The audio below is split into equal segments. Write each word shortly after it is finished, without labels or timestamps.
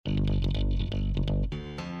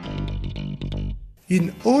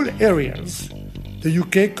In all areas, the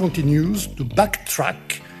UK continues to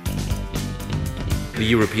backtrack. The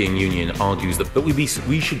European Union argues that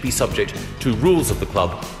we should be subject to rules of the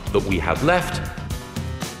club that we have left.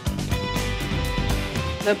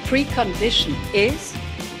 The precondition is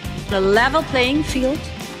the level playing field.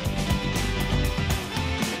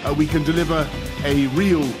 We can deliver a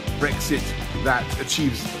real Brexit that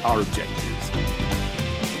achieves our objectives.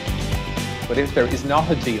 But if there is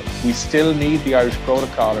not a deal, we still need the Irish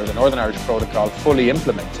Protocol or the Northern Irish Protocol fully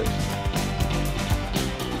implemented.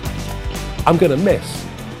 I'm going to miss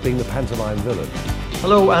being the pantomime villain.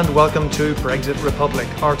 Hello and welcome to Brexit Republic,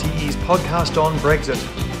 RTE's podcast on Brexit.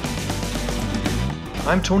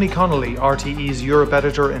 I'm Tony Connolly, RTE's Europe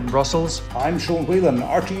editor in Brussels. I'm Sean Whelan,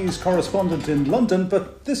 RTE's correspondent in London,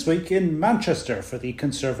 but this week in Manchester for the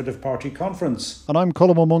Conservative Party conference. And I'm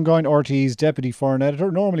Colm O'Munguine, RTE's deputy foreign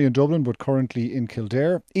editor, normally in Dublin but currently in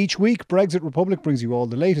Kildare. Each week, Brexit Republic brings you all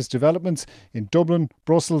the latest developments in Dublin,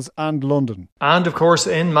 Brussels and London. And of course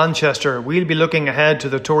in Manchester, we'll be looking ahead to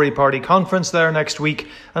the Tory Party conference there next week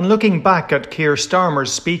and looking back at Keir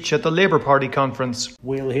Starmer's speech at the Labour Party conference.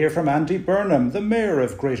 We'll hear from Andy Burnham, the Mayor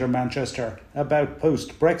of Greater Manchester, about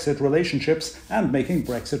post-Brexit relationships and making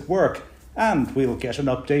Brexit work. And we'll get an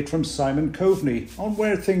update from Simon Coveney on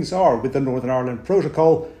where things are with the Northern Ireland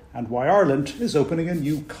Protocol and why Ireland is opening a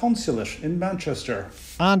new consulate in Manchester.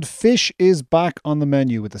 And fish is back on the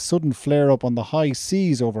menu with a sudden flare-up on the high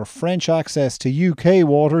seas over French access to UK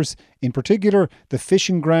waters, in particular the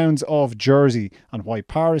fishing grounds of Jersey, and why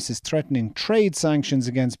Paris is threatening trade sanctions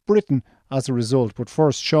against Britain as a result. But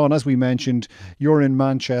first, Sean, as we mentioned, you're in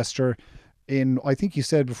Manchester in, I think you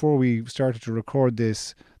said before we started to record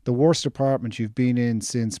this, the worst apartment you've been in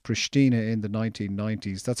since Pristina in the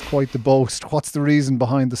 1990s. That's quite the boast. What's the reason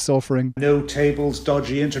behind the suffering? No tables,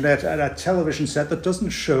 dodgy internet, and a television set that doesn't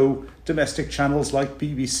show domestic channels like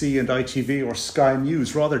BBC and ITV or Sky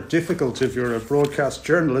News. Rather difficult if you're a broadcast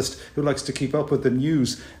journalist who likes to keep up with the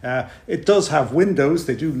news. It does have windows.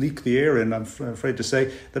 They do leak the air in, I'm afraid to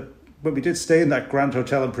say. When we did stay in that Grand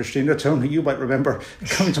Hotel in Pristina, Tony, you might remember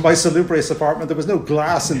coming to my salubrious apartment. There was no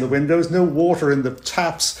glass in the windows, no water in the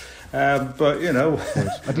taps. But, you know...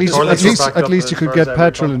 At least you could get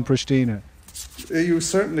petrol in Pristina. You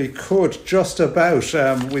certainly could, just about.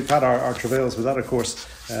 We've had our travails with that, of course,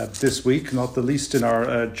 this week, not the least in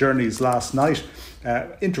our journeys last night.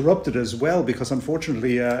 Interrupted as well because,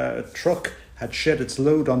 unfortunately, a truck had shed its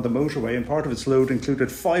load on the motorway, and part of its load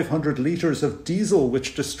included 500 litres of diesel,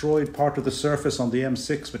 which destroyed part of the surface on the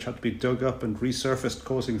M6, which had to be dug up and resurfaced,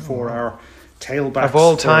 causing 4-hour tailbacks. Of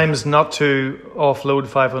all times not to offload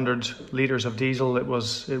 500 litres of diesel, it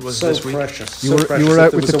was so this week. Precious. You were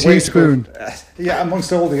out with the teaspoon. Yeah,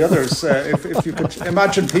 amongst all the others. If you could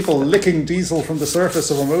imagine people licking diesel from the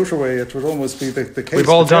surface of a motorway, it would almost be the case. We've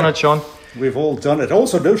all done it, Sean. We've all done it.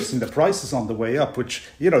 Also noticing the prices on the way up, which,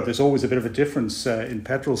 you know, there's always a bit of a difference in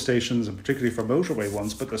petrol stations, and particularly for motorway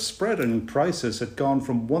ones, but the spread in prices had gone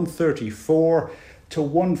from 134 to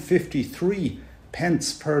 153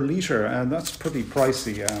 pence per litre, and that's pretty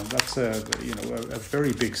pricey. That's a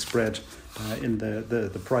very big spread in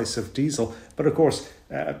the price of diesel. But of course,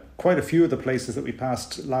 quite a few of the places that we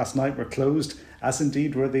passed last night were closed, as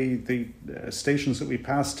indeed were the stations that we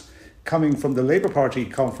passed coming from the Labour Party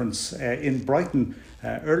conference in Brighton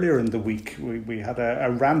earlier in the week. We had a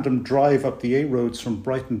random drive up the A roads from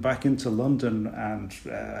Brighton back into London, and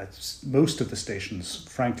most of the stations,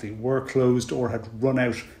 frankly, were closed or had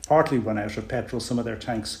partly run out of petrol. Some of their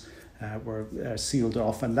tanks were sealed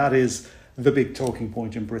off, and that is the big talking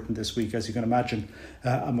point in Britain this week, as you can imagine,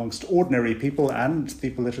 amongst ordinary people and the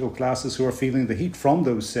political classes who are feeling the heat from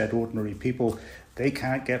those said ordinary people. They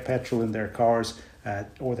can't get petrol in their cars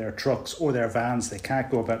or their trucks or their vans. They can't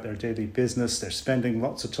go about their daily business. They're spending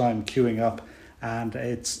lots of time queuing up, and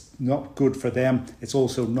it's not good for them. It's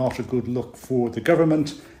also not a good look for the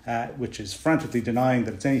government, which is frantically denying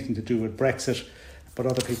that it's anything to do with Brexit. But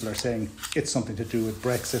other people are saying it's something to do with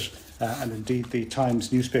Brexit. And indeed, the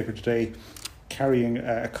Times newspaper today, carrying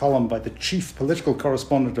a column by the chief political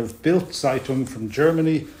correspondent of Bild Zeitung from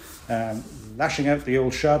Germany, lashing out the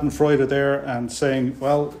old schadenfreude there and saying,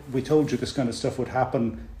 well, we told you this kind of stuff would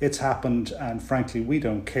happen. It's happened, and frankly, we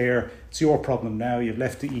don't care. It's your problem now. You've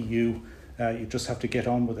left the EU. You just have to get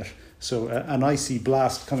on with it. So an icy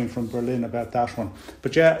blast coming from Berlin about that one.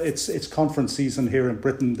 But yeah, it's conference season here in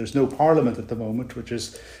Britain. There's no parliament at the moment, which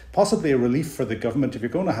is possibly a relief for the government. If you're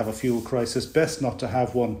going to have a fuel crisis, best not to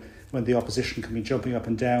have one when the opposition can be jumping up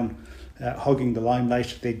and down, hogging the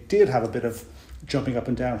limelight. They did have a bit of jumping up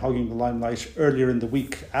and down, hogging the limelight earlier in the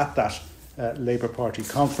week at that Labour Party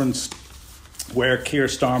conference. where Keir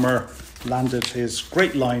Starmer landed his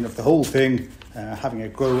great line of the whole thing, having a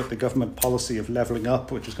go at the government policy of levelling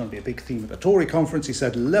up, which is going to be a big theme at the Tory conference. He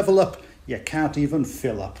said, "Level up, you can't even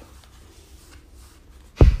fill up."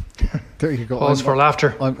 There you go. Pause for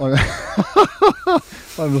laughter. I'm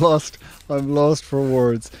lost. I'm lost for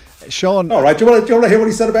words. Sean. All right, do you want to hear what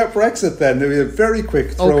he said about Brexit then? A very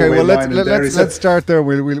quick throwaway line. Let's start there.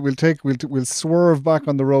 We'll swerve back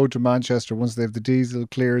on the road to Manchester once they have the diesel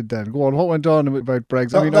cleared. Then go on. What went on about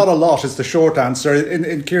Brexit? Not a lot is the short answer.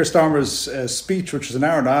 In Keir Starmer's speech, which was an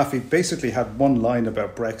hour and a half, he basically had one line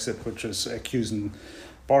about Brexit, which was accusing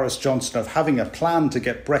Boris Johnson of having a plan to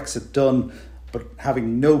get Brexit done, but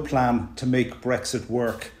having no plan to make Brexit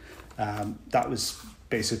work. That was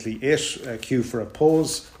basically it. Cue for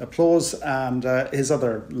applause, and his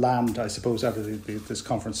other land, I suppose, after this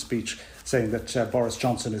conference speech, saying that Boris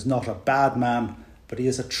Johnson is not a bad man, but he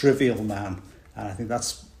is a trivial man. And I think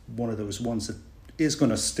that's one of those ones that is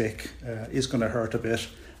going to stick, is going to hurt a bit,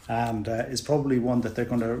 and is probably one that they're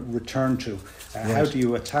going to return to. How do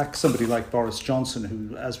you attack somebody like Boris Johnson,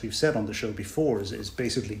 who, as we've said on the show before, is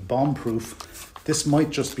basically bomb-proof? This might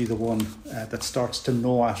just be the one that starts to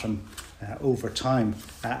gnaw at him over time,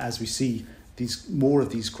 as we see more of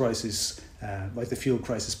these crises, like the fuel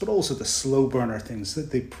crisis, but also the slow burner things,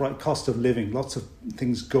 the cost of living, lots of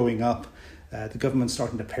things going up, the government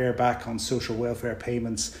starting to pare back on social welfare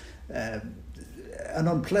payments, an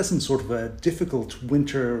unpleasant sort of a difficult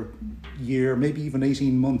winter year, maybe even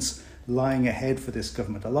 18 months lying ahead for this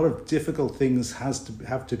government. A lot of difficult things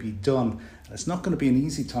have to be done. It's not going to be an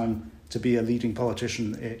easy time to be a leading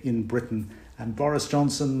politician in Britain. And Boris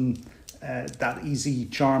Johnson, that easy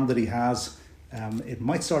charm that he has, it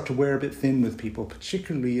might start to wear a bit thin with people,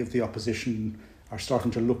 particularly if the opposition are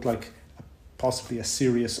starting to look like possibly a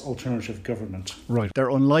serious alternative government. Right.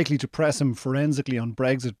 They're unlikely to press him forensically on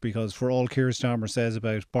Brexit because for all Keir Starmer says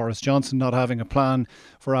about Boris Johnson not having a plan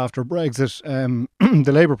for after Brexit,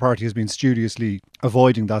 the Labour Party has been studiously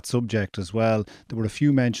avoiding that subject as well. There were a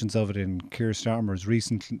few mentions of it in Keir Starmer's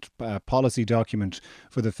recent policy document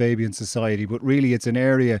for the Fabian Society, but really it's an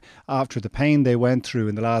area after the pain they went through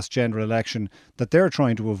in the last general election that they're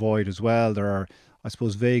trying to avoid as well. There are, I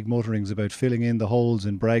suppose, vague mutterings about filling in the holes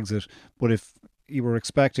in Brexit, but if you were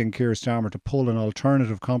expecting Keir Starmer to pull an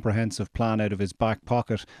alternative comprehensive plan out of his back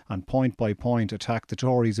pocket and point by point attack the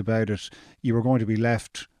Tories about it, you were going to be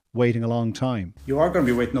left waiting a long time. You are going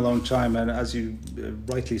to be waiting a long time, and as you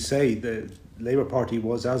rightly say, the Labour Party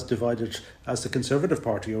was as divided as the Conservative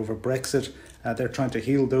Party over Brexit. They're trying to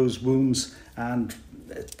heal those wounds, and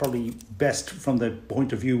it's probably best from the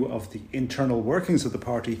point of view of the internal workings of the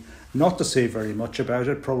party not to say very much about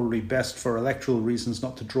it. Probably best for electoral reasons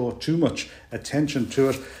not to draw too much attention to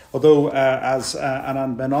it. Although, as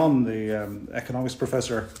Anand Menon, the economics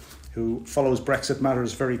professor who follows Brexit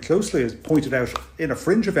matters very closely, has pointed out in a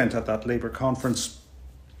fringe event at that Labour conference,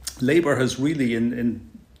 Labour has really, in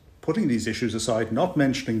putting these issues aside, not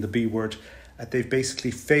mentioning the B word, they've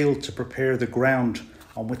basically failed to prepare the ground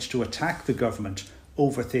on which to attack the government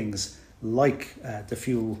over things like the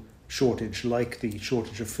fuel shortage, like the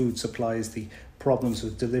shortage of food supplies, the problems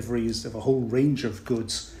with deliveries of a whole range of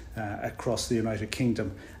goods across the United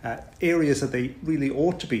Kingdom, areas that they really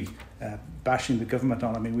ought to be bashing the government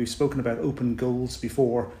on. I mean, we've spoken about open goals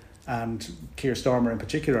before, and Keir Starmer in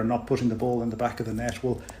particular not putting the ball in the back of the net.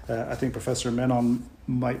 Well, I think Professor Menon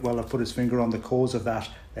might well have put his finger on the cause of that.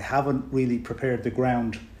 They haven't really prepared the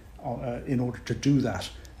ground in order to do that.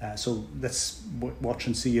 So let's watch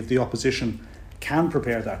and see if the opposition can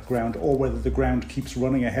prepare that ground, or whether the ground keeps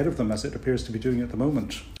running ahead of them as it appears to be doing at the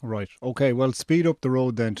moment. Right. OK, well, speed up the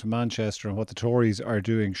road then to Manchester and what the Tories are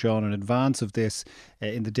doing, Sean. In advance of this,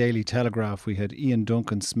 in the Daily Telegraph, we had Ian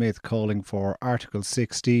Duncan Smith calling for Article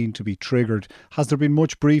 16 to be triggered. Has there been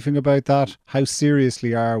much briefing about that? How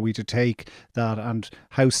seriously are we to take that, and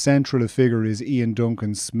how central a figure is Ian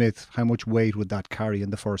Duncan Smith? How much weight would that carry in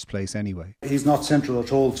the first place anyway? He's not central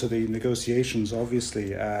at all to the negotiations, obviously.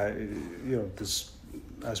 There's,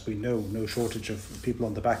 as we know, no shortage of people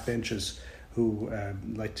on the back benches who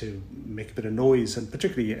like to make a bit of noise, and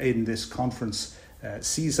particularly in this conference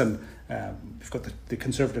season. We've got the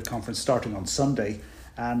Conservative conference starting on Sunday,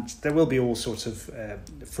 and there will be all sorts of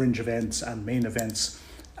fringe events and main events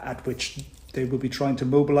at which they will be trying to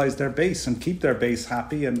mobilise their base and keep their base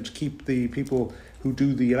happy and keep the people who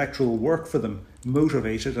do the electoral work for them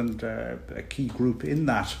motivated. And a key group in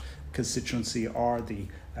that constituency are the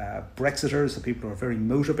Brexiters, the people who are very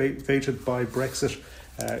motivated by Brexit,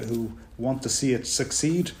 who want to see it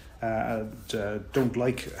succeed and don't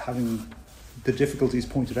like having the difficulties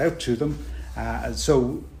pointed out to them. And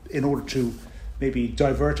so in order to maybe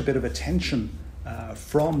divert a bit of attention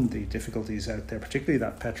from the difficulties out there, particularly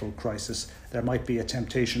that petrol crisis. There might be a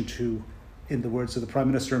temptation to, in the words of the Prime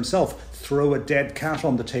Minister himself, throw a dead cat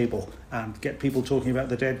on the table and get people talking about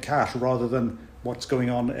the dead cat rather than what's going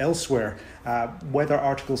on elsewhere. Whether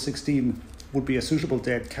Article 16 would be a suitable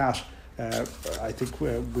dead cat, I think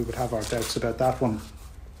we would have our doubts about that one.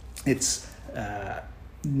 It's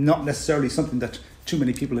not necessarily something that too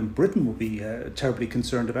many people in Britain will be terribly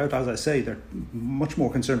concerned about. As I say, they're much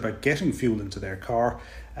more concerned about getting fuel into their car.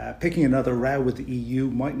 Picking another row with the EU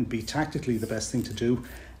mightn't be tactically the best thing to do.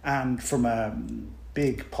 And from a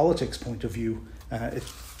big politics point of view, it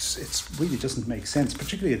really doesn't make sense,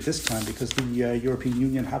 particularly at this time, because the European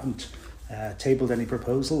Union haven't tabled any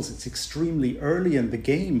proposals. It's extremely early in the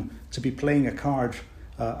game to be playing a card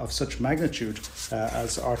of such magnitude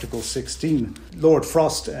as Article 16. Lord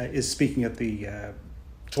Frost is speaking at the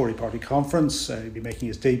Tory party conference. He'll be making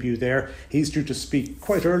his debut there. He's due to speak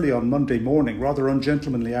quite early on Monday morning, rather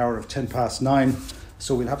ungentlemanly hour of 9:10.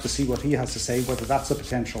 So we'll have to see what he has to say, whether that's a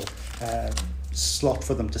potential slot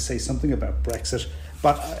for them to say something about Brexit.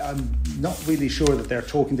 But I'm not really sure that they're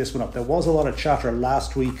talking this one up. There was a lot of chatter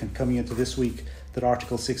last week and coming into this week that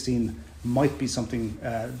Article 16 might be something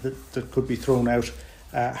that could be thrown out.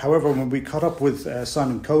 However, when we caught up with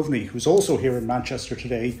Simon Coveney, who's also here in Manchester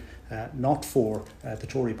today, not for the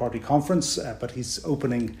Tory party conference, but he's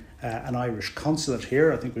opening an Irish consulate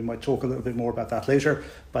here. I think we might talk a little bit more about that later.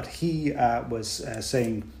 But he was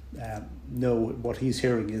saying, no, what he's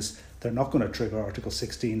hearing is they're not going to trigger Article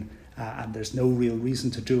 16 and there's no real reason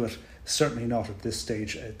to do it, certainly not at this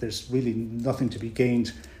stage. There's really nothing to be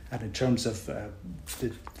gained. And in terms of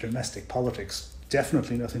the domestic politics,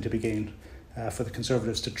 definitely nothing to be gained for the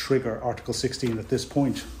Conservatives to trigger Article 16 at this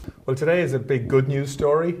point. Well, today is a big good news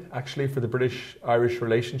story, actually, for the British-Irish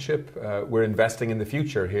relationship. We're investing in the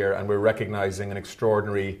future here, and we're recognising an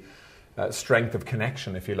extraordinary strength of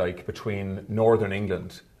connection, if you like, between Northern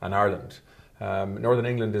England and Ireland. Northern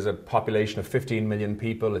England is a population of 15 million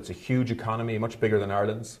people. It's a huge economy, much bigger than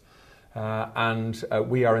Ireland's. And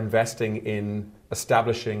we are investing in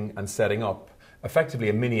establishing and setting up effectively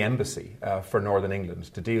a mini embassy for Northern England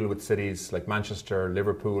to deal with cities like Manchester,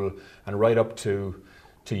 Liverpool, and right up to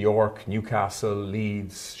York, Newcastle,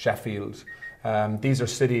 Leeds, Sheffield. These are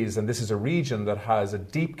cities, and this is a region that has a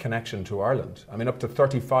deep connection to Ireland. I mean, up to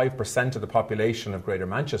 35% of the population of Greater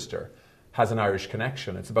Manchester has an Irish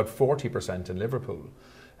connection. It's about 40% in Liverpool.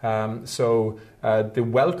 So the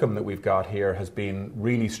welcome that we've got here has been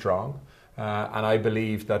really strong. And I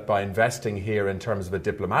believe that by investing here in terms of a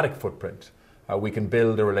diplomatic footprint, we can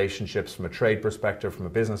build the relationships from a trade perspective, from a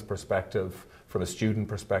business perspective, from a student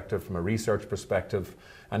perspective, from a research perspective.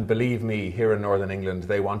 And believe me, here in Northern England,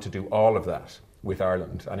 they want to do all of that with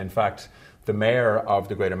Ireland. And in fact, the Mayor of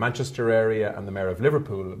the Greater Manchester area and the Mayor of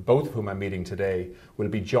Liverpool, both of whom I'm meeting today, will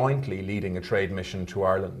be jointly leading a trade mission to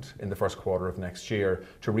Ireland in the first quarter of next year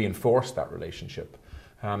to reinforce that relationship.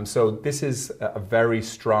 So this is a very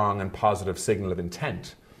strong and positive signal of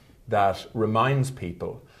intent that reminds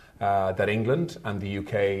people that England and the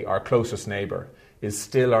UK, our closest neighbour, is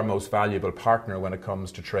still our most valuable partner when it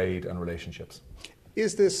comes to trade and relationships.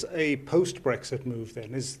 Is this a post-Brexit move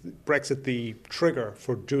then? Is Brexit the trigger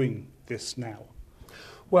for doing this now?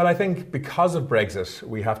 Well, I think because of Brexit,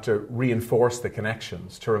 we have to reinforce the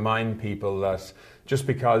connections to remind people that just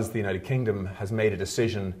because the United Kingdom has made a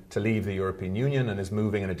decision to leave the European Union and is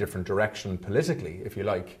moving in a different direction politically, if you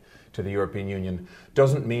like, to the European Union,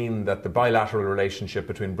 doesn't mean that the bilateral relationship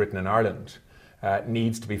between Britain and Ireland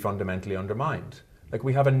needs to be fundamentally undermined. Like,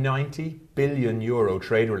 we have a €90 billion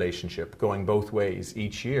trade relationship going both ways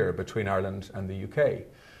each year between Ireland and the UK.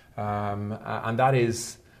 And that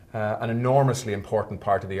is an enormously important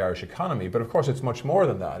part of the Irish economy. But of course, it's much more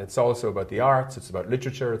than that. It's also about the arts, it's about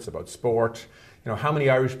literature, it's about sport. You know, how many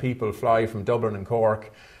Irish people fly from Dublin and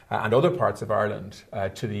Cork and other parts of Ireland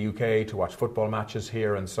to the UK to watch football matches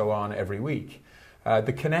here and so on every week?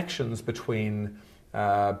 The connections between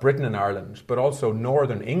Britain and Ireland, but also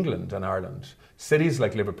Northern England and Ireland, cities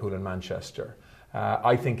like Liverpool and Manchester,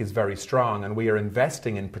 I think is very strong, and we are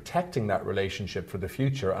investing in protecting that relationship for the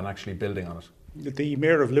future and actually building on it. The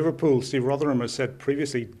Mayor of Liverpool, Steve Rotherham, has said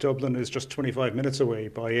previously Dublin is just 25 minutes away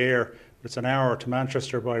by air. It's an hour to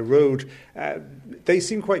Manchester by road. They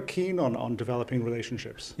seem quite keen on developing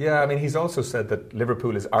relationships. Yeah, I mean, he's also said that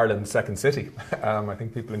Liverpool is Ireland's second city. I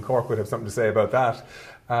think people in Cork would have something to say about that.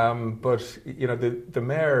 But, you know, the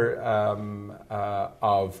Mayor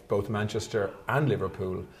of both Manchester and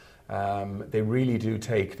Liverpool, they really do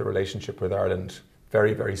take the relationship with Ireland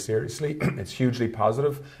very, very seriously. It's hugely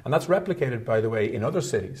positive. And that's replicated, by the way, in other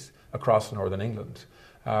cities across Northern England.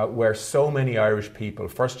 where so many Irish people,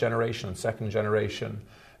 first generation and second generation,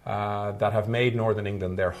 that have made Northern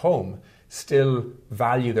England their home, still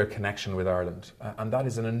value their connection with Ireland. And that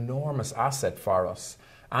is an enormous asset for us.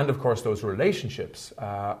 And of course, those relationships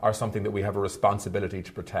are something that we have a responsibility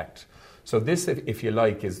to protect. So this, if you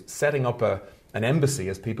like, is setting up an embassy,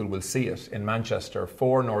 as people will see it, in Manchester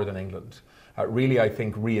for Northern England. Really, I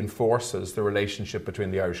think, reinforces the relationship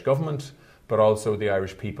between the Irish government, but also the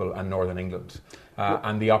Irish people and Northern England.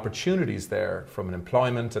 And the opportunities there from an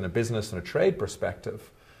employment and a business and a trade perspective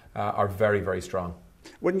are very, very strong.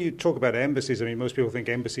 When you talk about embassies, I mean, most people think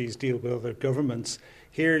embassies deal with other governments.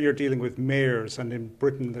 Here you're dealing with mayors, and in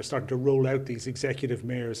Britain they're starting to roll out these executive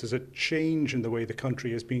mayors. There's a change in the way the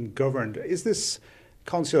country is being governed. Is this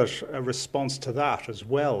consulate a response to that as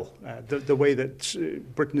well? The way that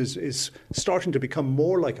Britain is starting to become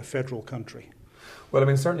more like a federal country? Well, I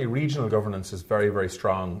mean, certainly regional governance is very, very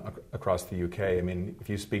strong across the UK. I mean, if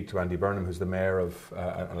you speak to Andy Burnham, who's the mayor of,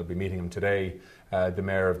 and I'll be meeting him today, the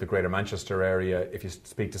mayor of the Greater Manchester area, if you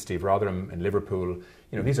speak to Steve Rotherham in Liverpool,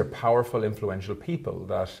 these are powerful, influential people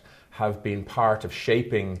that have been part of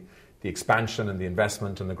shaping the expansion and the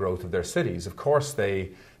investment and the growth of their cities. Of course,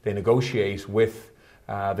 they negotiate with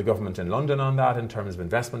the government in London on that in terms of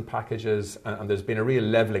investment packages, and there's been a real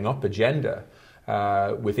levelling up agenda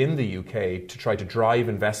within the UK to try to drive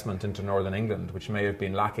investment into Northern England, which may have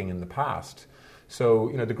been lacking in the past.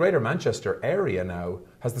 So, the Greater Manchester area now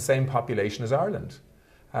has the same population as Ireland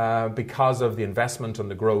because of the investment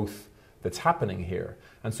and the growth that's happening here.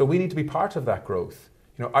 And so we need to be part of that growth.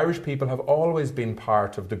 Irish people have always been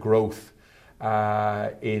part of the growth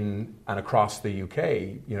in and across the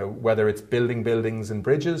UK, whether it's building buildings and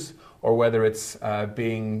bridges or whether it's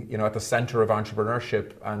being, at the centre of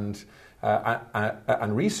entrepreneurship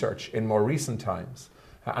and research in more recent times.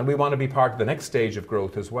 And we want to be part of the next stage of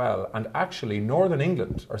growth as well. And actually, Northern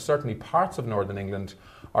England, or certainly parts of Northern England,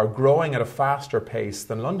 are growing at a faster pace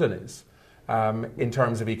than London is in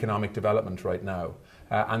terms of economic development right now.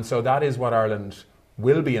 And so that is what Ireland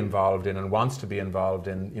will be involved in and wants to be involved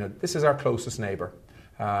in. This is our closest neighbour.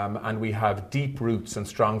 And we have deep roots and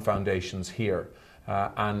strong foundations here.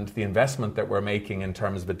 And the investment that we're making in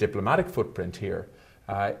terms of a diplomatic footprint here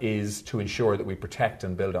is to ensure that we protect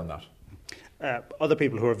and build on that. Other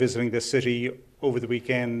people who are visiting this city over the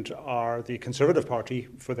weekend are the Conservative Party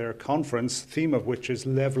for their conference, theme of which is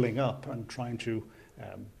levelling up and trying to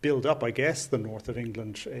build up, I guess, the north of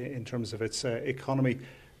England in terms of its economy.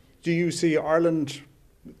 Do you see Ireland,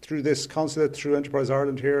 through this consulate, through Enterprise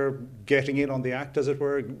Ireland here, getting in on the act, as it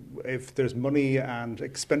were, if there's money and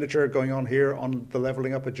expenditure going on here on the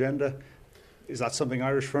levelling up agenda? Is that something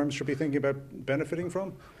Irish firms should be thinking about benefiting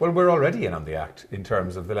from? Well, we're already in on the act in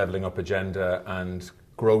terms of the levelling up agenda and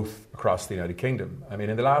growth across the United Kingdom. I mean,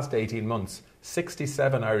 in the last 18 months,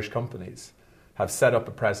 67 Irish companies have set up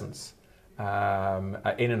a presence in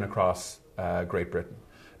and across Great Britain.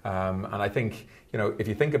 And I think, if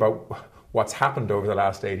you think about what's happened over the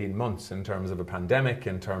last 18 months in terms of a pandemic,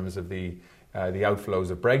 in terms of the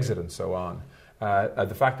outflows of Brexit and so on,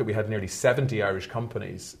 the fact that we had nearly 70 Irish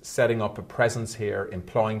companies setting up a presence here,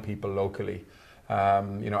 employing people locally,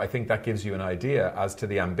 I think that gives you an idea as to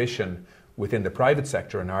the ambition within the private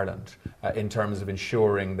sector in Ireland in terms of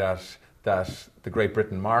ensuring that the Great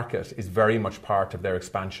Britain market is very much part of their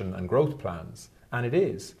expansion and growth plans. And it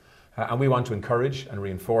is. And we want to encourage and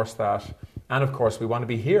reinforce that. And of course, we want to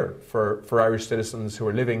be here for Irish citizens who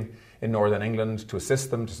are living in Northern England, to assist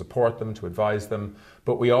them, to support them, to advise them.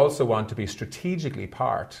 But we also want to be strategically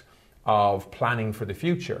part of planning for the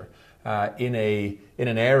future in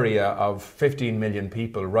an area of 15 million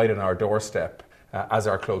people right on our doorstep as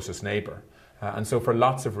our closest neighbour. And so for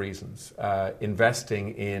lots of reasons,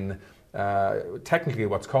 investing in technically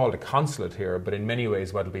what's called a consulate here, but in many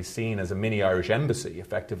ways what will be seen as a mini Irish embassy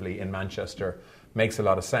effectively in Manchester makes a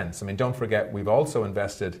lot of sense. I mean, don't forget, we've also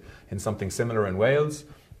invested in something similar in Wales,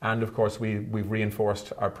 and of course we've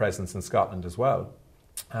reinforced our presence in Scotland as well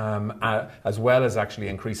as actually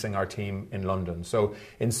increasing our team in London. So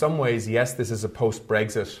in some ways, yes, this is a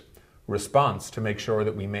post-Brexit response to make sure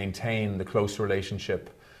that we maintain the close relationship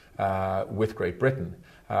with Great Britain.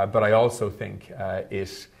 But I also think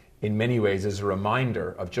it in many ways is a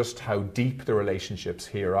reminder of just how deep the relationships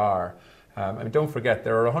here are. I mean, don't forget,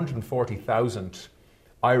 there are 140,000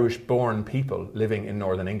 Irish-born people living in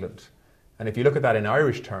Northern England. And if you look at that in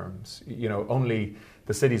Irish terms, only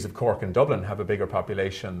the cities of Cork and Dublin have a bigger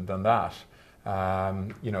population than that,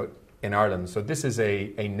 in Ireland. So this is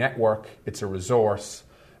a network, it's a resource,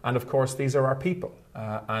 and of course these are our people,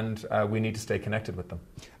 and we need to stay connected with them.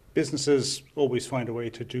 businesses always find a way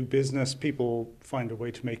to do business. People find a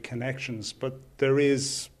way to make connections. But there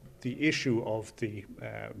is the issue of the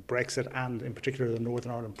Brexit and in particular the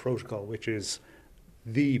Northern Ireland Protocol, which is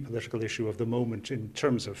the political issue of the moment in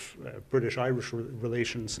terms of British-Irish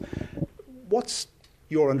relations. What's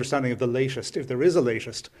your understanding of the latest, if there is a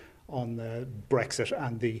latest, on Brexit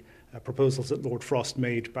and the proposals that Lord Frost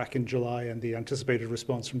made back in July and the anticipated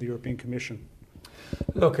response from the European Commission?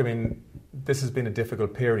 Look, I mean, this has been a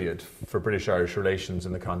difficult period for British-Irish relations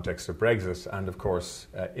in the context of Brexit and, of course,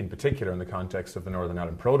 in particular in the context of the Northern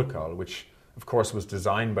Ireland Protocol, which, of course, was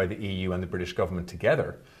designed by the EU and the British government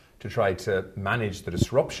together to try to manage the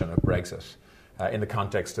disruption of Brexit in the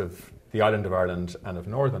context of the island of Ireland and of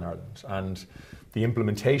Northern Ireland. And the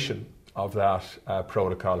implementation of that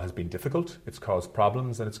protocol has been difficult. It's caused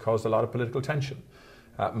problems and it's caused a lot of political tension.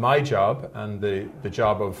 My job and the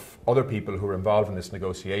job of other people who are involved in this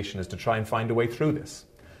negotiation is to try and find a way through this,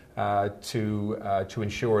 to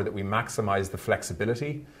ensure that we maximise the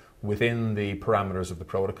flexibility within the parameters of the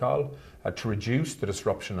protocol, to reduce the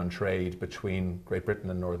disruption on trade between Great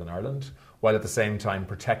Britain and Northern Ireland, while at the same time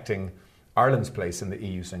protecting Ireland's place in the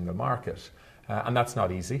EU single market. And that's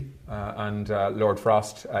not easy. And Lord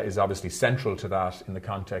Frost is obviously central to that in the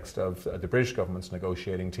context of the British government's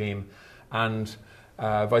negotiating team and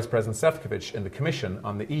Vice President Šefčovič in the Commission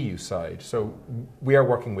on the EU side. So we are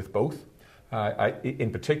working with both,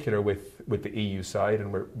 in particular with the EU side,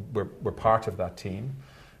 and we're part of that team.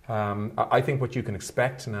 I think what you can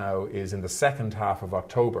expect now is in the second half of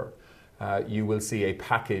October, you will see a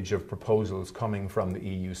package of proposals coming from the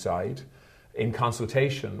EU side in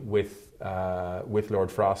consultation with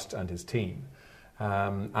Lord Frost and his team.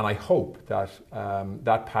 And I hope that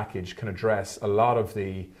that package can address a lot of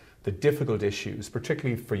the difficult issues,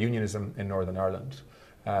 particularly for unionism in Northern Ireland,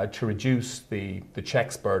 to reduce the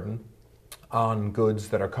checks burden on goods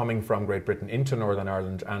that are coming from Great Britain into Northern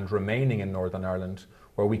Ireland and remaining in Northern Ireland,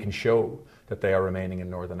 where we can show that they are remaining in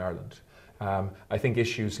Northern Ireland. I think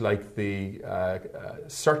issues like the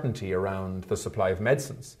certainty around the supply of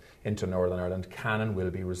medicines into Northern Ireland can and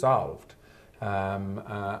will be resolved.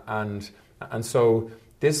 And so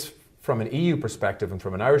this, from an EU perspective and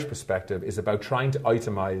from an Irish perspective, is about trying to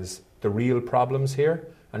itemise the real problems here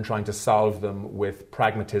and trying to solve them with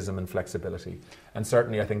pragmatism and flexibility. And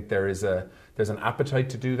certainly I think there's an appetite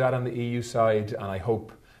to do that on the EU side, and I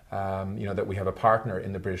hope that we have a partner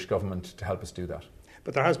in the British government to help us do that.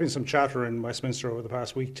 But there has been some chatter in Westminster over the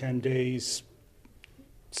past week, 10 days,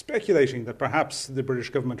 speculating that perhaps the British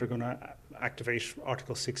government are going to activate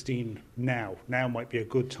Article 16 now. Now might be a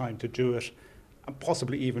good time to do it, and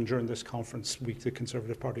possibly even during this conference week, the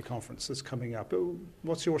Conservative Party conference is coming up.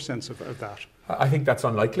 What's your sense of that? I think that's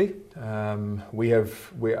unlikely. I've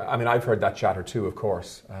heard that chatter too, of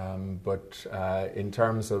course. But in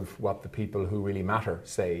terms of what the people who really matter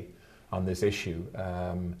say on this issue,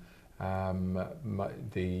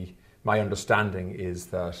 my understanding is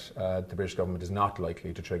that the British government is not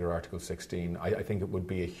likely to trigger Article 16. I think it would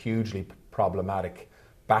be a hugely problematic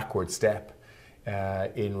backward step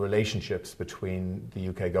in relationships between the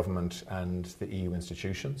UK government and the EU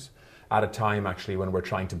institutions at a time actually when we're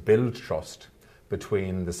trying to build trust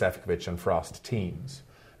between the Šefčovič and Frost teams.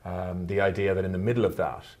 The idea that in the middle of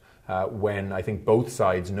that, when I think both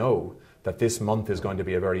sides know that this month is going to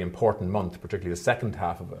be a very important month, particularly the second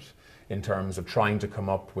half of it, in terms of trying to come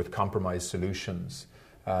up with compromise solutions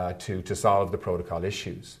to solve the protocol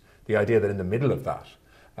issues. The idea that in the middle of that,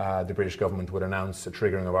 the British government would announce a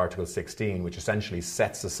triggering of Article 16, which essentially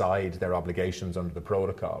sets aside their obligations under the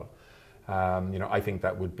protocol. I think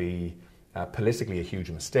that would be politically a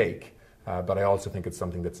huge mistake, but I also think it's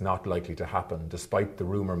something that's not likely to happen, despite the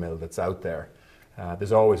rumour mill that's out there.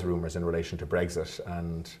 There's always rumours in relation to Brexit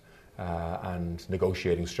and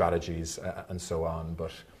negotiating strategies and so on,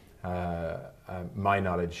 but my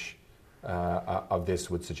knowledge of this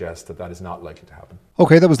would suggest that is not likely to happen.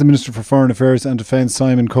 OK, that was the Minister for Foreign Affairs and Defence,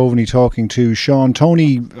 Simon Coveney, talking to Sean.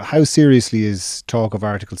 Tony, how seriously is talk of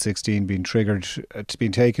Article 16 being triggered? It's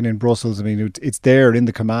been taken in Brussels. I mean, it's there in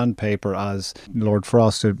the command paper, as Lord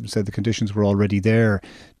Frost said the conditions were already there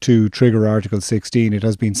to trigger Article 16. It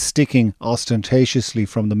has been sticking ostentatiously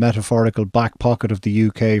from the metaphorical back pocket of the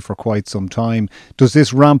UK for quite some time. Does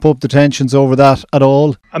this ramp up the tensions over that at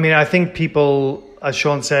all? I mean, I think people, as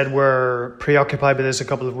Sean said, were preoccupied by this a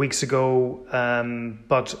couple of weeks ago,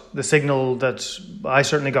 but the signal that I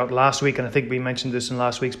certainly got last week, and I think we mentioned this in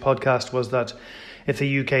last week's podcast, was that if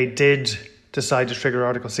the UK did decide to trigger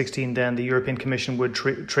Article 16, then the European Commission would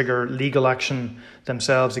trigger legal action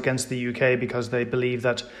themselves against the UK, because they believe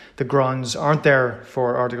that the grounds aren't there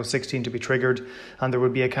for Article 16 to be triggered, and there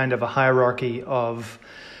would be a kind of a hierarchy of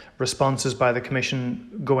responses by the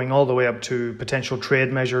Commission going all the way up to potential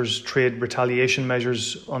trade measures, trade retaliation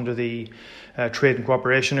measures under the Trade and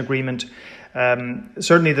Cooperation Agreement.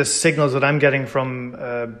 Certainly the signals that I'm getting from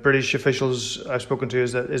British officials I've spoken to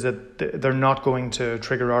is that they're not going to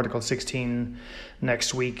trigger Article 16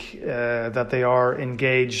 next week, that they are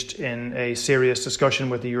engaged in a serious discussion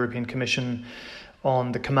with the European Commission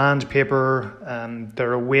on the command paper.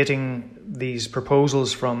 They're awaiting these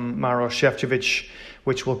proposals from Maroš Šefčovič,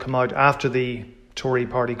 which will come out after the Tory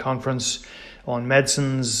party conference, on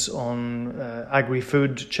medicines, on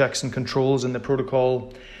agri-food checks and controls in the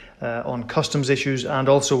protocol, on customs issues, and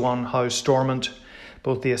also on how Stormont,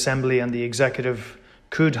 both the Assembly and the Executive,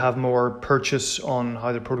 could have more purchase on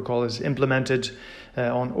how the protocol is implemented,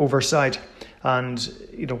 on oversight. And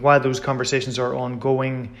while those conversations are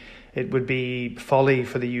ongoing, it would be folly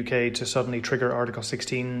for the UK to suddenly trigger Article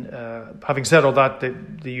 16. Having said all that,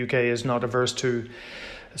 the UK is not averse to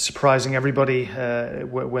surprising everybody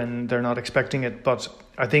when they're not expecting it. But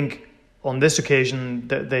I think on this occasion,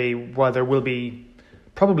 while there will be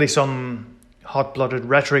probably some hot-blooded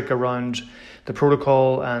rhetoric around the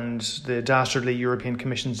protocol and the dastardly European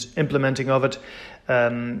Commission's implementing of it,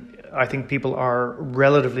 I think people are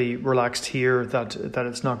relatively relaxed here that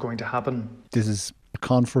it's not going to happen. This is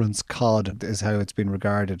conference cod is how it's been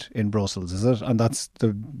regarded in Brussels, is it? And that's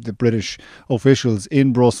the British officials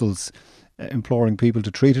in Brussels imploring people to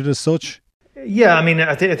treat it as such? Yeah, I mean,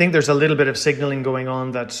 I think there's a little bit of signalling going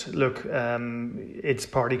on that, look, it's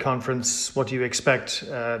party conference, what do you expect?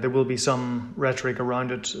 There will be some rhetoric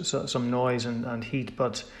around it, some noise and heat,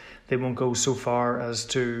 but they won't go so far as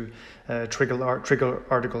to trigger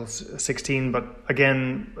Article 16. But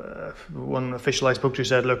again, one official I spoke to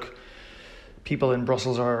said, look, people in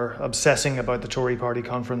Brussels are obsessing about the Tory party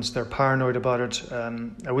conference. They're paranoid about it.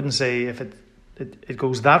 I wouldn't say if it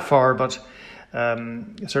goes that far, but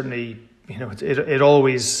certainly, it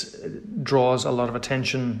always draws a lot of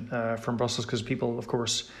attention from Brussels because people, of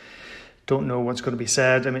course, don't know what's going to be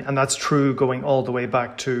said. I mean, and that's true going all the way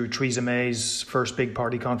back to Theresa May's first big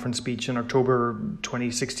party conference speech in October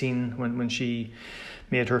 2016 when she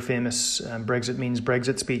made her famous Brexit means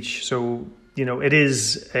Brexit speech. So, it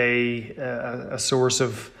is a source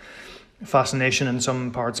of fascination in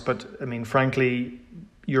some parts, but I mean, frankly,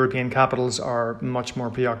 European capitals are much more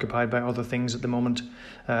preoccupied by other things at the moment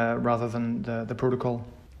rather than the protocol.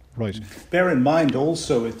 Right. Bear in mind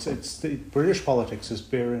also, it's the British politics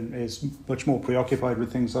is much more preoccupied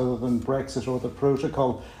with things other than Brexit or the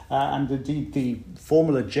protocol, and indeed the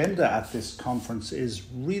formal agenda at this conference is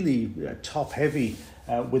really top heavy.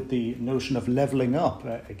 With the notion of levelling up.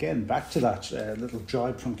 Again, back to that little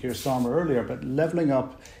jibe from Keir Starmer earlier, but levelling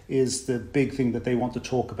up is the big thing that they want to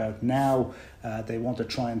talk about now. They want to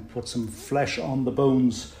try and put some flesh on the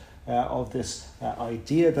bones of this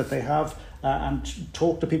idea that they have and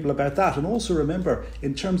talk to people about that. And also remember,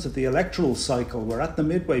 in terms of the electoral cycle, we're at the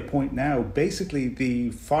midway point now. Basically,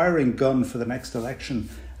 the firing gun for the next election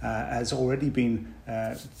has already been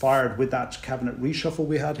fired with that cabinet reshuffle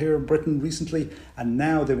we had here in Britain recently, and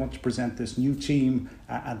now they want to present this new team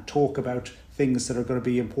and talk about things that are going to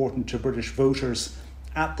be important to British voters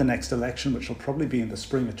at the next election, which will probably be in the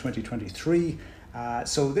spring of 2023.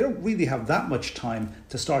 So they don't really have that much time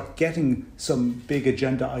to start getting some big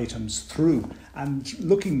agenda items through. And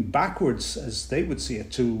looking backwards, as they would see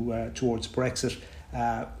it, towards Brexit,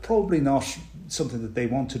 probably not something that they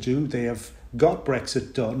want to do. They have got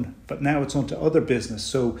Brexit done, but now it's on to other business.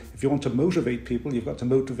 So if you want to motivate people, you've got to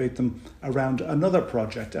motivate them around another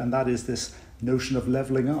project, and that is this notion of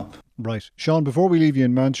levelling up. Right. Sean, before we leave you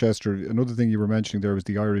in Manchester, another thing you were mentioning there was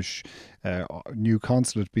the Irish new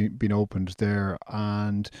consulate being opened there,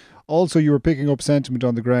 and also you were picking up sentiment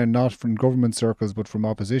on the ground, not from government circles, but from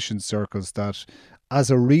opposition circles, that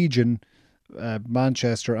as a region,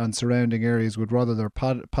 Manchester and surrounding areas would rather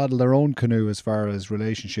paddle their own canoe as far as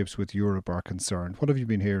relationships with Europe are concerned. What have you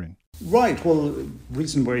been hearing? Right. Well, the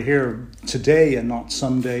reason we're here today and not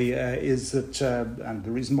Sunday is that, and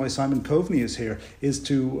the reason why Simon Coveney is here, is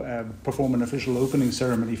to perform an official opening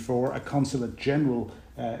ceremony for a consulate general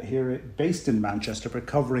here based in Manchester, but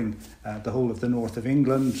covering the whole of the north of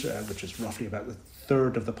England, which is roughly about the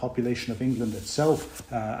third of the population of England itself.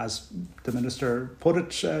 As the minister put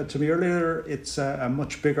it to me earlier, it's a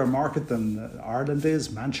much bigger market than Ireland is.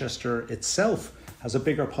 Manchester itself has a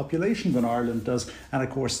bigger population than Ireland does. And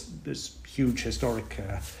of course, there's huge historic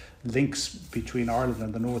links between Ireland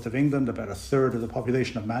and the north of England. About a third of the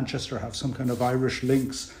population of Manchester have some kind of Irish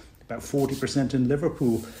links, about 40% in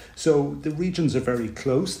Liverpool. So the regions are very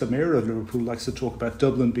close. The mayor of Liverpool likes to talk about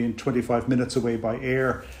Dublin being 25 minutes away by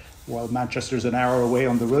air, while Manchester's an hour away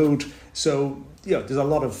on the road. So, there's a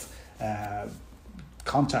lot of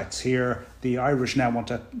contacts here. The Irish now want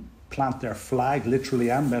to plant their flag, literally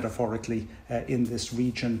and metaphorically, in this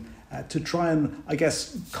region to try and, I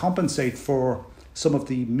guess, compensate for some of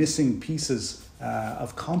the missing pieces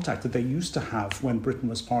of contact that they used to have when Britain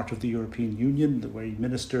was part of the European Union, the way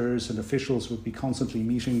ministers and officials would be constantly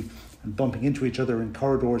meeting and bumping into each other in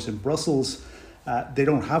corridors in Brussels. They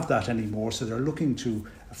don't have that anymore, so they're looking to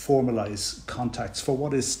formalise contacts for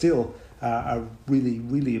what is still a really,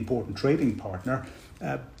 really important trading partner.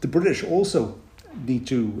 The British also need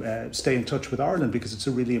to stay in touch with Ireland because it's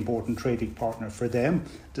a really important trading partner for them.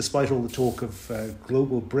 Despite all the talk of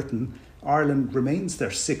global Britain, Ireland remains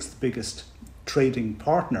their sixth biggest trading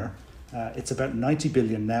partner. It's about 90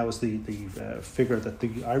 billion now is the figure that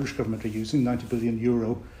the Irish government are using, 90 billion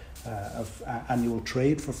euro of annual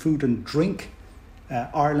trade for food and drink.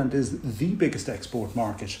 Ireland is the biggest export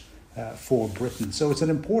market for Britain. So it's an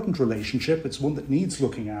important relationship. It's one that needs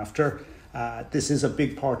looking after. This is a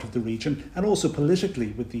big part of the region. And also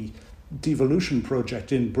politically, with the devolution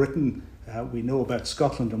project in Britain, we know about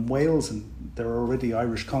Scotland and Wales, and there are already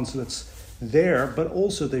Irish consulates there, but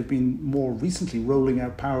also they've been more recently rolling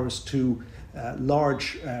out powers to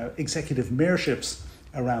large executive mayorships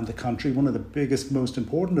around the country. One of the biggest, most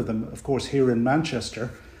important of them, of course, here in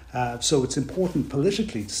Manchester. So it's important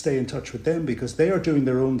politically to stay in touch with them because they are doing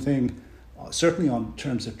their own thing, certainly on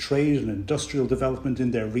terms of trade and industrial development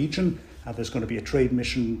in their region. There's going to be a trade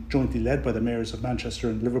mission jointly led by the mayors of Manchester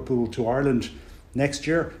and Liverpool to Ireland next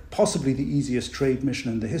year, possibly the easiest trade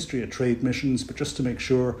mission in the history of trade missions, but just to make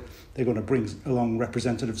sure they're going to bring along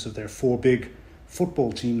representatives of their four big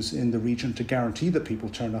football teams in the region to guarantee that people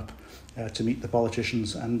turn up to meet the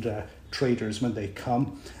politicians and traders when they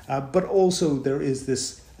come. But also there is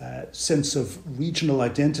this sense of regional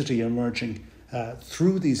identity emerging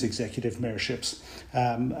through these executive mayorships.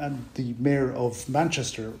 And the mayor of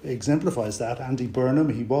Manchester exemplifies that, Andy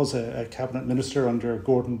Burnham. He was a cabinet minister under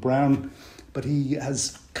Gordon Brown, but he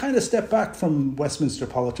has kind of stepped back from Westminster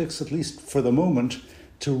politics, at least for the moment,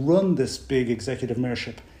 to run this big executive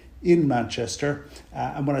mayorship in Manchester.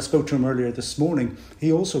 And when I spoke to him earlier this morning,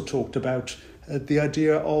 he also talked about the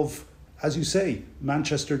idea of, as you say,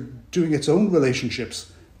 Manchester doing its own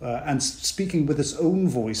relationships and speaking with its own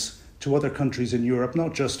voice to other countries in Europe,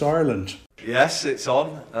 not just Ireland. Yes, it's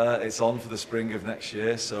on. It's on for the spring of next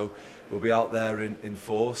year, so we'll be out there in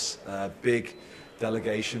force. Big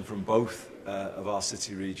delegation from both of our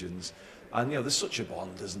city regions. And, there's such a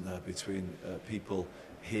bond, isn't there, between people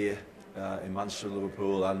here in Manchester and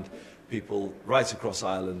Liverpool and people right across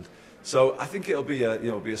Ireland. So I think it'll be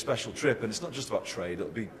a special trip, and it's not just about trade.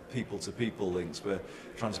 It'll be people-to-people links. We're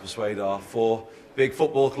trying to persuade our four big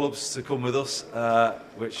football clubs to come with us,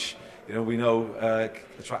 which we know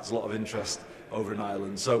attracts a lot of interest over in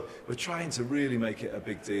Ireland. So we're trying to really make it a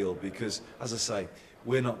big deal because, as I say,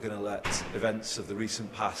 we're not going to let events of the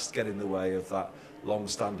recent past get in the way of that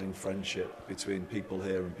long-standing friendship between people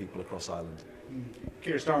here and people across Ireland.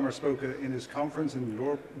 Keir Starmer spoke in his conference, in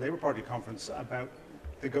your Labour Party conference, about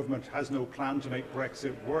the government has no plan to make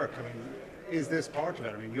Brexit work. I mean, is this part of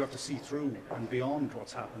it? I mean, you have to see through and beyond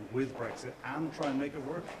what's happened with Brexit and try and make it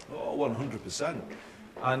work? Oh, 100%.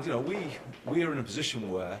 And, we are in a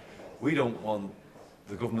position where we don't want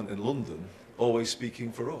the government in London always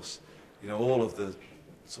speaking for us. All of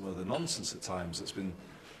some of the nonsense at times that's been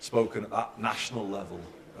spoken at national level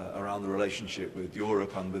around the relationship with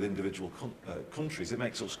Europe and with individual countries, it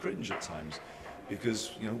makes us cringe at times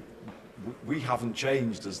because, we haven't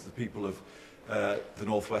changed as the people of the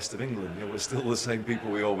northwest of England. We're still the same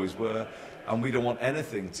people we always were, and we don't want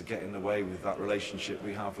anything to get in the way with that relationship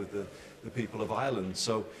we have with the people of Ireland.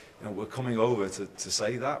 So, we're coming over to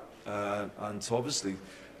say that and to obviously,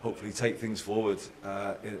 hopefully, take things forward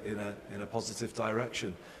in a positive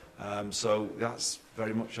direction. So that's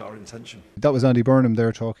very much our intention. That was Andy Burnham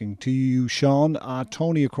there talking to you, Sean.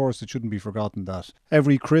 Tony, of course, it shouldn't be forgotten that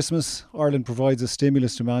every Christmas Ireland provides a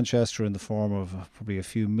stimulus to Manchester in the form of probably a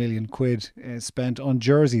few million quid spent on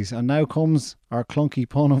jerseys. And now comes our clunky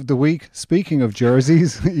pun of the week. Speaking of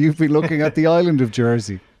jerseys, you've been looking at the island of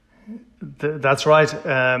Jersey. That's right.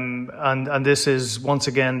 And this is once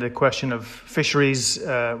again the question of fisheries,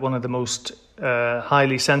 one of the most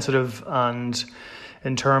highly sensitive and,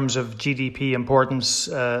 in terms of GDP importance,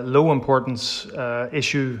 low importance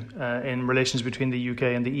issue in relations between the UK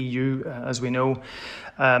and the EU, as we know.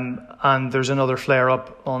 And there's another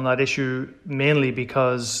flare-up on that issue, mainly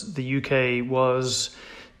because the UK was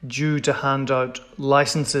due to hand out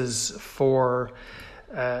licences for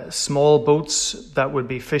small boats that would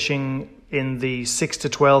be fishing in the 6 to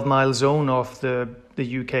 12 mile zone off the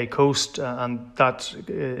the UK coast, and that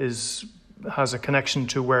has a connection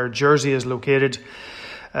to where Jersey is located.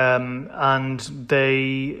 And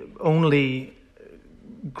they only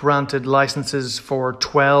granted licenses for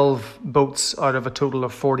 12 boats out of a total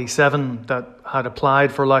of 47 that had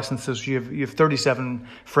applied for licenses. You have 37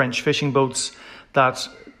 French fishing boats that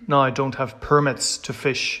now don't have permits to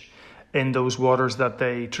fish in those waters that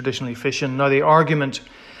they traditionally fish in. Now, the argument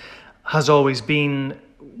has always been,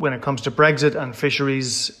 when it comes to Brexit and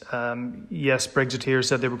fisheries, yes, Brexiteers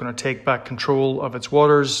said they were going to take back control of its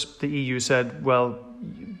waters. The EU said, well,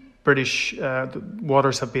 British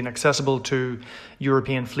waters have been accessible to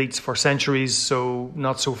European fleets for centuries, so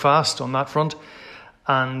not so fast on that front.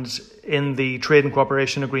 And in the Trade and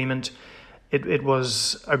Cooperation Agreement, it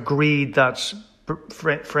was agreed that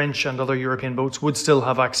French and other European boats would still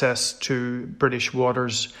have access to British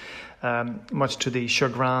waters, much to the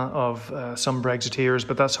chagrin of some Brexiteers,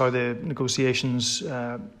 but that's how the negotiations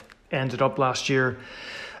ended up last year.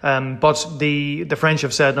 But the French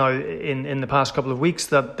have said now in the past couple of weeks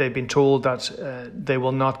that they've been told that they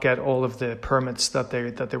will not get all of the permits that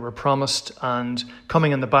they were promised. And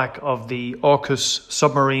coming in the back of the AUKUS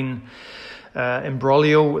submarine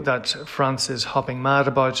imbroglio that France is hopping mad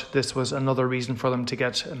about, this was another reason for them to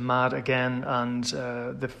get mad again. And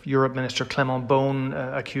the Europe Minister Clement Beaune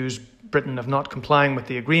accused Britain of not complying with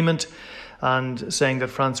the agreement, and saying that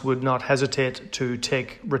France would not hesitate to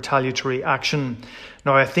take retaliatory action.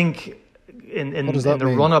 Now, I think in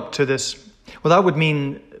the run-up to this, well, that would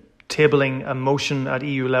mean tabling a motion at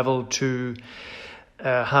EU level to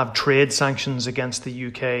have trade sanctions against the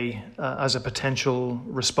UK as a potential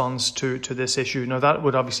response to this issue. Now, that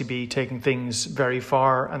would obviously be taking things very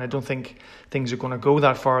far, and I don't think things are going to go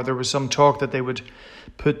that far. There was some talk that they would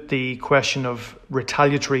put the question of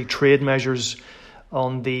retaliatory trade measures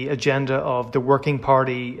on the agenda of the Working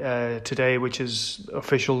Party today, which is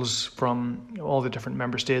officials from all the different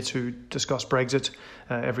member states who discuss Brexit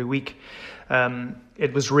every week.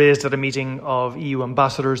 It was raised at a meeting of EU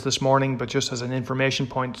ambassadors this morning, but just as an information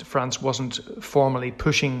point, France wasn't formally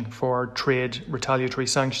pushing for trade retaliatory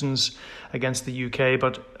sanctions against the UK.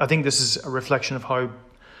 But I think this is a reflection of how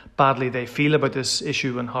badly they feel about this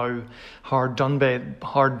issue and how hard done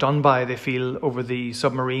by they feel over the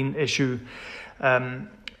submarine issue.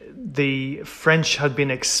 The French had been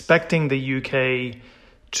expecting the UK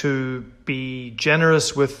to be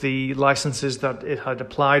generous with the licenses that it had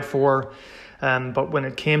applied for, but when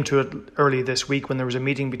it came to it early this week, when there was a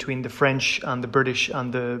meeting between the French and the British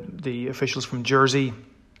and the officials from Jersey,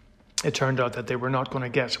 it turned out that they were not going to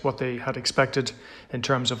get what they had expected in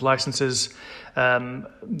terms of licenses.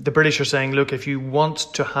 The British are saying, look, if you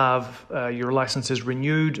want to have your licenses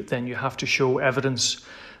renewed, then you have to show evidence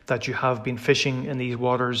that you have been fishing in these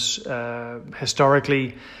waters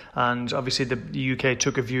historically. And obviously the UK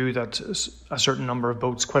took a view that a certain number of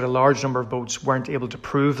boats, quite a large number of boats, weren't able to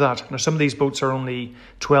prove that. Now, some of these boats are only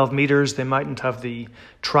 12 metres. They mightn't have the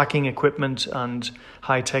tracking equipment and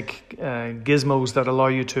high-tech gizmos that allow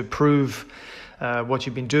you to prove what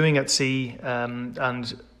you've been doing at sea.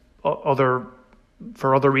 And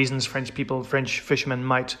for other reasons, French fishermen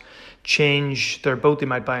might change their boat. They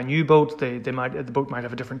might buy a new boat. The boat might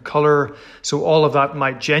have a different colour. So all of that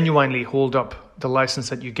might genuinely hold up the license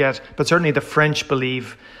that you get. But certainly the French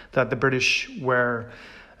believe that the British were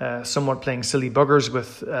somewhat playing silly buggers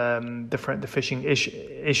with the fishing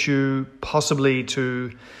issue, possibly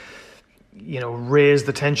to raise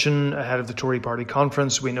the tension ahead of the Tory party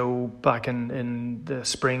conference. We know back in the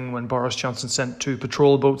spring when Boris Johnson sent 2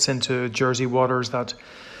 patrol boats into Jersey waters, that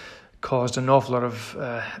caused an awful lot of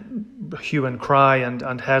hue and cry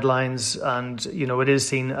and headlines. And, it is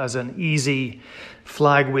seen as an easy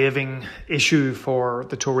flag-waving issue for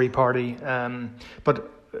the Tory party. But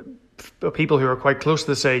people who are quite close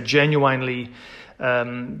to this say genuinely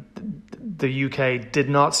the UK did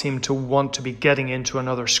not seem to want to be getting into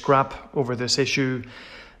another scrap over this issue.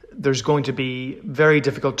 There's going to be very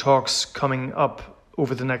difficult talks coming up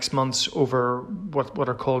over the next months over what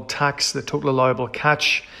are called TACs, the total allowable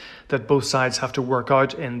catch, that both sides have to work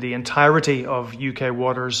out in the entirety of UK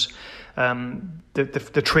waters.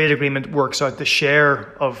 The trade agreement works out the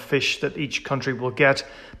share of fish that each country will get,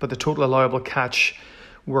 but the total allowable catch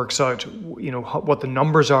works out, what the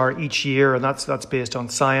numbers are each year, and that's based on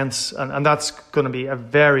science, and that's going to be a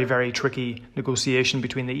very, very tricky negotiation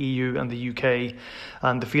between the EU and the UK.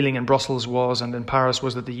 And the feeling in Brussels and in Paris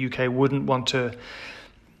was that the UK wouldn't want to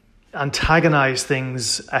antagonise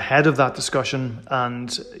things ahead of that discussion. And,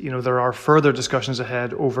 there are further discussions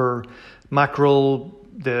ahead over mackerel.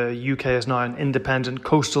 The UK is now an independent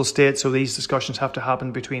coastal state, so these discussions have to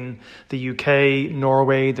happen between the UK,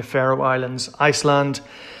 Norway, the Faroe Islands, Iceland.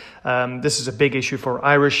 This is a big issue for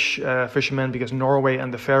Irish fishermen because Norway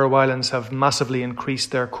and the Faroe Islands have massively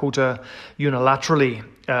increased their quota unilaterally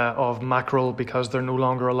of mackerel because they're no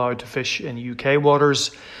longer allowed to fish in UK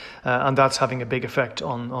waters. And that's having a big effect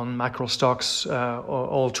on mackerel stocks,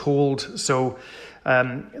 all told. So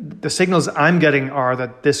the signals I'm getting are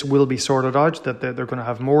that this will be sorted out, that they're going to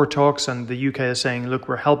have more talks, and the UK is saying, look,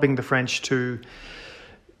 we're helping the French to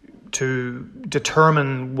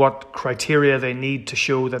determine what criteria they need to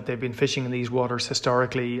show that they've been fishing in these waters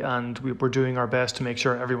historically, and we're doing our best to make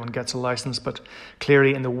sure everyone gets a license. But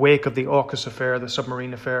clearly, in the wake of the AUKUS affair, the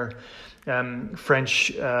submarine affair,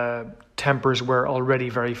 French tempers were already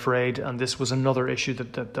very frayed, and this was another issue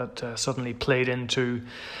that suddenly played into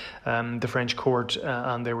the French court,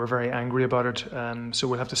 and they were very angry about it. So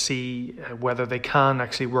we'll have to see whether they can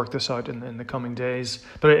actually work this out in the coming days.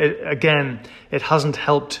 But it hasn't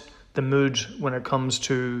helped the mood when it comes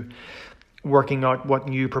to working out what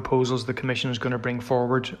new proposals the Commission is going to bring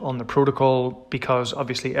forward on the protocol, because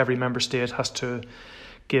obviously every member state has to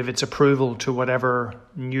give its approval to whatever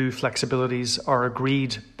new flexibilities are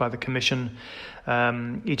agreed by the Commission.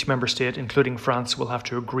 Each member state, including France, will have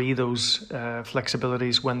to agree those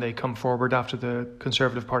flexibilities when they come forward after the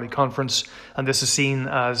Conservative Party conference. And this is seen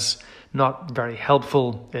as not very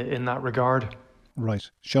helpful in that regard.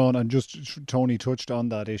 Right. Sean, and just Tony touched on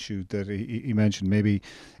that issue that he mentioned. Maybe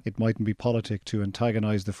it mightn't be politic to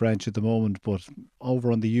antagonise the French at the moment, but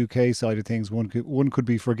over on the UK side of things, one could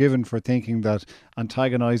be forgiven for thinking that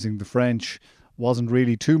antagonising the French wasn't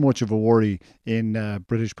really too much of a worry in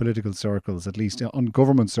British political circles, at least on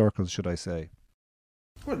government circles, should I say.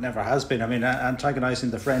 Well, it never has been. I mean,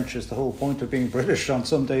 antagonising the French is the whole point of being British on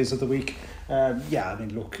some days of the week.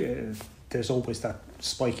 There's always that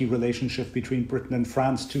spiky relationship between Britain and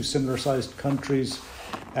France, two similar-sized countries,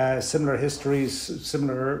 similar histories,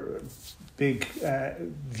 similar big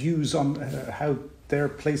views on how their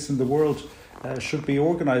place in the world should be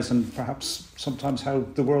organised, and perhaps sometimes how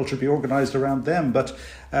the world should be organised around them. But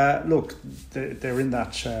look, they're in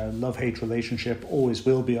that love-hate relationship, always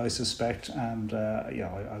will be, I suspect, and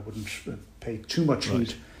I wouldn't pay too much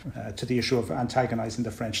heed to the issue of antagonising the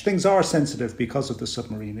French. Things are sensitive because of the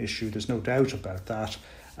submarine issue, there's no doubt about that.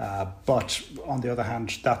 But on the other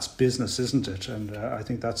hand, that's business, isn't it? And I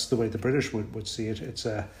think that's the way the British would see it. It's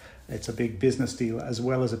a big business deal as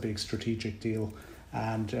well as a big strategic deal.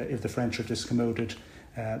 And if the French are discommoded,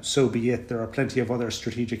 so be it. There are plenty of other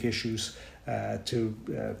strategic issues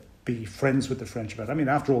to be friends with the French about. I mean,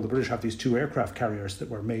 after all, the British have these two aircraft carriers that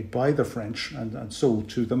were made by the French and sold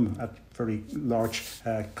to them at very large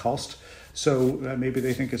cost. So maybe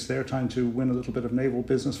they think it's their time to win a little bit of naval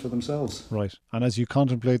business for themselves. Right. And as you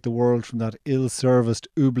contemplate the world from that ill-serviced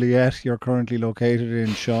oubliette you're currently located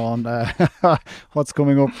in, Sean, what's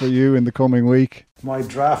coming up for you in the coming week? My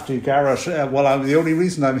drafty Garrett. The only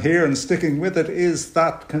reason I'm here and sticking with it is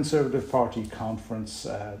that Conservative Party conference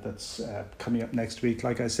that's coming up next week.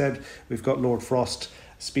 Like I said, we've got Lord Frost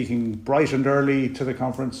speaking bright and early to the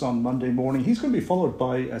conference on Monday morning. He's going to be followed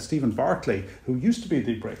by Stephen Barclay, who used to be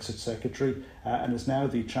the Brexit Secretary and is now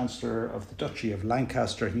the Chancellor of the Duchy of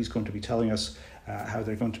Lancaster. He's going to be telling us how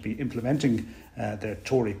they're going to be implementing their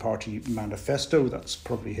Tory party manifesto. That's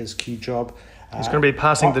probably his key job. He's going to be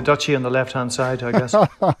passing the duchy on the left-hand side, I guess.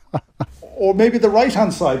 Or maybe the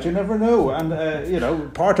right-hand side, you never know.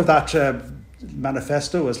 And, part of that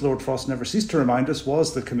manifesto, as Lord Frost never ceased to remind us,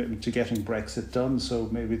 was the commitment to getting Brexit done. So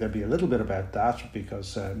maybe there'll be a little bit about that,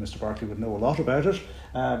 because Mr. Barclay would know a lot about it.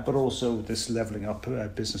 But also this levelling up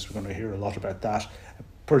business, we're going to hear a lot about that.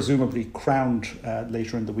 Presumably crowned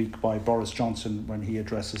later in the week by Boris Johnson when he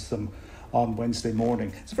addresses them on Wednesday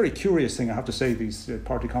morning. It's a very curious thing, I have to say, these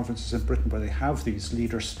party conferences in Britain where they have these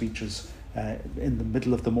leader speeches in the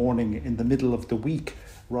middle of the morning, in the middle of the week,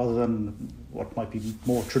 rather than what might be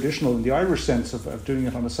more traditional in the Irish sense of doing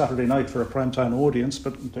it on a Saturday night for a primetime audience.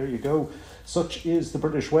 But there you go. Such is the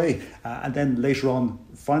British way. And then later on,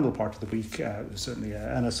 final part of the week, certainly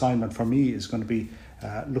an assignment for me is going to be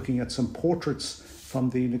looking at some portraits from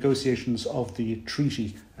the negotiations of the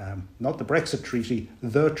treaty, not the Brexit treaty,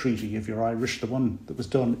 the treaty, if you're Irish, the one that was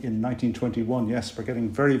done in 1921. Yes, we're getting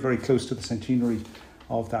very, very close to the centenary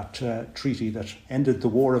of that treaty that ended the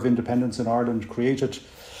War of Independence in Ireland, created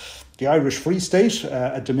the Irish Free State,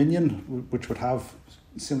 a dominion which would have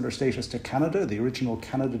similar status to Canada, the original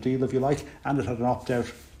Canada deal, if you like, and it had an opt-out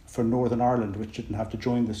for Northern Ireland, which didn't have to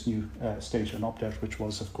join this new state, an opt-out, which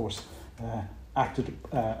was, of course, acted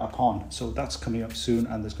upon. So that's coming up soon,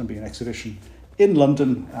 and there's going to be an exhibition in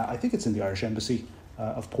London. I think it's in the Irish Embassy,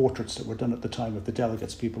 of portraits that were done at the time of the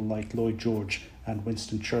delegates, people like Lloyd George and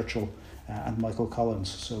Winston Churchill and Michael Collins.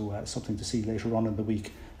 So something to see later on in the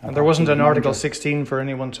week. And there wasn't an Article 16 for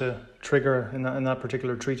anyone to trigger in that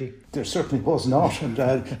particular treaty? There certainly was not.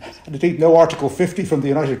 And indeed no Article 50 from the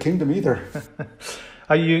United Kingdom either.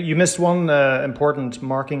 You missed one important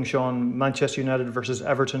marking, Sean. Manchester United versus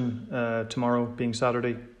Everton tomorrow, being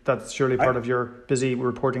Saturday. That's surely part of your busy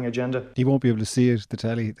reporting agenda. He won't be able to see it. The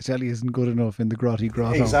telly isn't good enough in the grotty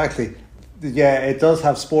grotto. Exactly. Yeah, it does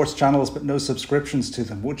have sports channels, but no subscriptions to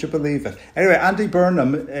them. Would you believe it? Anyway, Andy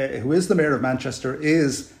Burnham, who is the Mayor of Manchester,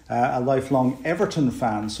 is a lifelong Everton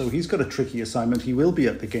fan, so he's got a tricky assignment. He will be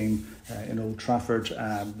at the game in Old Trafford.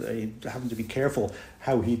 Having to be careful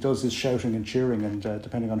how he does his shouting and cheering, and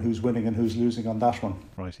depending on who's winning and who's losing on that one.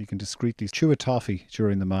 Right, he can discreetly chew a toffee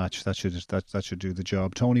during the match. That should do the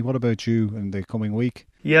job. Tony, what about you in the coming week?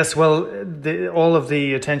 Yes, well, all of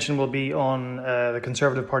the attention will be on the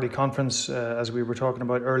Conservative Party conference, as we were talking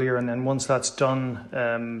about earlier. And then once that's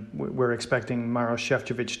done, we're expecting Maroš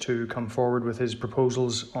Šefčovič to come forward with his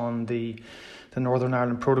proposals on the Northern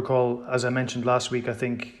Ireland Protocol. As I mentioned last week, I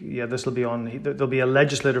think, this will be on. There'll be a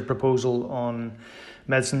legislative proposal on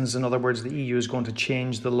medicines. In other words, the EU is going to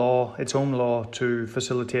change the law, its own law, to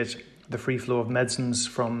facilitate the free flow of medicines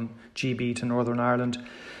from GB to Northern Ireland.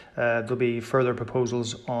 There'll be further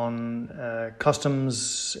proposals on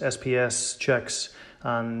customs, SPS checks,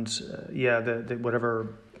 and the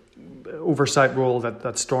whatever oversight role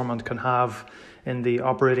that Stormont can have in the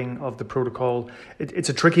operating of the protocol. It's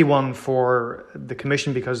a tricky one for the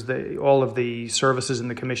Commission because all of the services in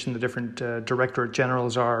the Commission, the different Directorate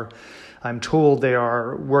Generals I'm told they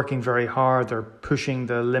are working very hard. They're pushing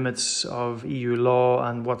the limits of EU law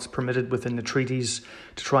and what's permitted within the treaties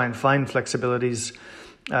to try and find flexibilities.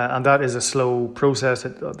 And that is a slow process.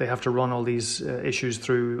 They have to run all these issues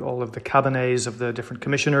through all of the cabinets of the different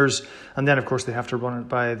commissioners. And then, of course, they have to run it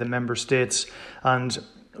by the member states. And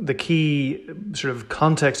the key sort of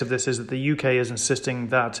context of this is that the UK is insisting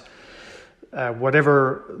that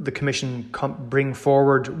whatever the Commission bring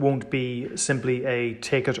forward won't be simply a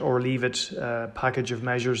take it or leave it package of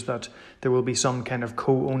measures, that there will be some kind of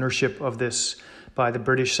co-ownership of this by the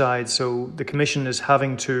British side. So the Commission is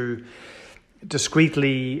having to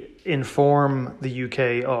discreetly inform the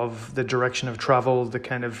UK of the direction of travel, the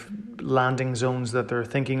kind of landing zones that they're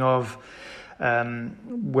thinking of,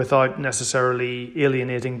 without necessarily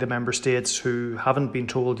alienating the member states who haven't been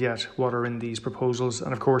told yet what are in these proposals.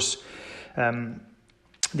 And of course, the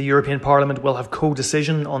European Parliament will have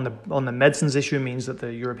co-decision on the medicines issue. Means that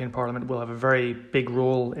the European Parliament will have a very big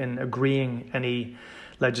role in agreeing any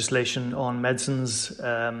legislation on medicines,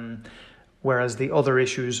 whereas the other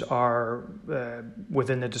issues are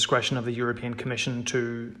within the discretion of the European Commission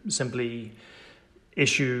to simply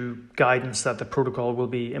issue guidance that the protocol will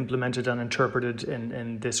be implemented and interpreted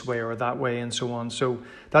in this way or that way and so on. So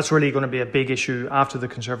that's really going to be a big issue after the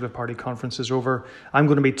Conservative Party conference is over. I'm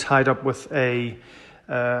going to be tied up with a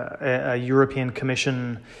European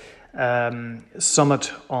Commission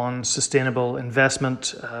summit on sustainable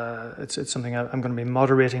investment. It's something I'm going to be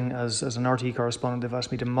moderating as an RTE correspondent. They've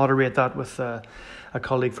asked me to moderate that with a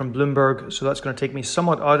colleague from Bloomberg. So that's going to take me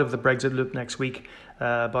somewhat out of the Brexit loop next week.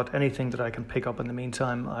 But anything that I can pick up in the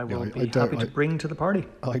meantime, I will be happy to bring to the party.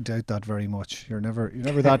 I doubt that very much. You're never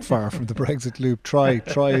that far from the Brexit loop. Try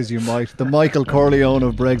as you might. The Michael Corleone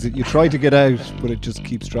of Brexit. You try to get out, but it just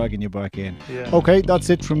keeps dragging you back in. Yeah. Okay, that's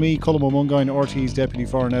it from me, Colm O'Mungain, RTE's Deputy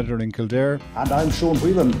Foreign Editor in Kildare. And I'm Sean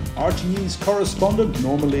Whelan, RTE's correspondent,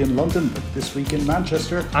 normally in London, but this week in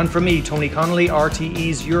Manchester. And from me, Tony Connolly,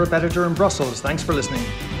 RTE's Europe Editor in Brussels. Thanks for listening.